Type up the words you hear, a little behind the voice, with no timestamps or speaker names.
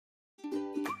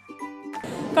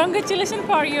Congratulations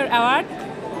for your award.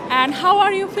 And how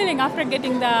are you feeling after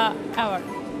getting the award?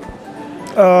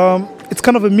 It's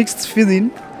kind of a mixed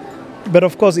feeling, but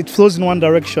of course it flows in one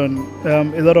direction.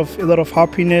 A lot of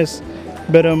happiness,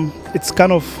 but it's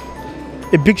kind of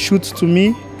a big shoot to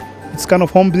me. It's kind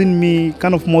of humbling me,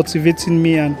 kind of motivating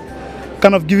me, and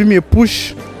kind of giving me a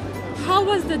push. How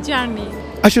was the journey?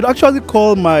 I should actually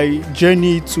call my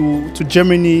journey to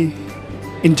Germany,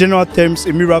 in general terms,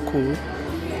 a miracle,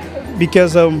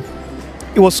 because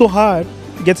it was so hard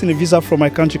getting a visa from my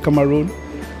country, Cameroon,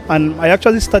 and I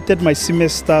actually started my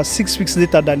semester 6 weeks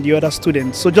later than the other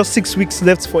students, so just 6 weeks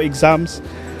left for exams.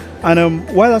 And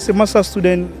while as a master's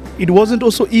student, it wasn't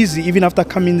also easy even after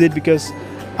coming late, because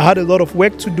I had a lot of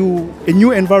work to do, a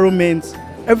new environment,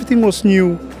 everything was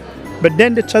new. But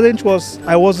then the challenge was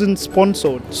I wasn't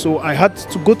sponsored, so I had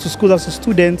to go to school as a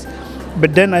student,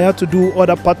 but then I had to do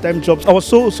other part-time jobs. I was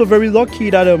so very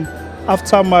lucky that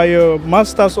after my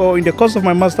master's, or in the course of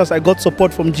my master's, I got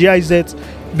support from GIZ,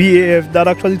 BAF, that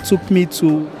actually took me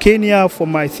to Kenya for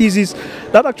my thesis.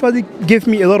 That actually gave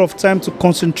me a lot of time to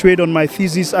concentrate on my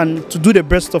thesis and to do the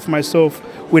best of myself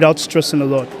without stressing a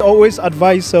lot. I always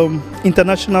advise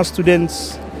international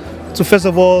students to, first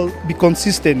of all, be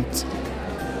consistent.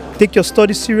 Take your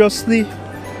studies seriously,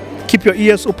 keep your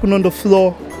ears open on the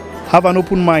floor, have an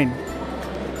open mind.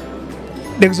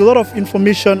 There's a lot of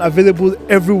information available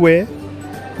everywhere,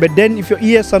 but then if your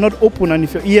ears are not open and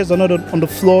if your ears are not on the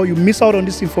floor, you miss out on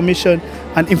this information,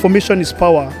 and information is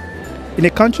power. In a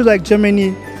country like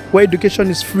Germany, where education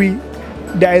is free,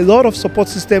 there are a lot of support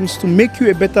systems to make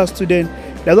you a better student.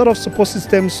 There are a lot of support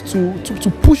systems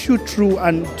to push you through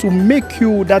and to make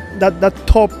you that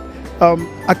top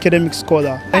academic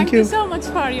scholar. Thank you so much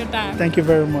for your time. Thank you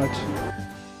very much.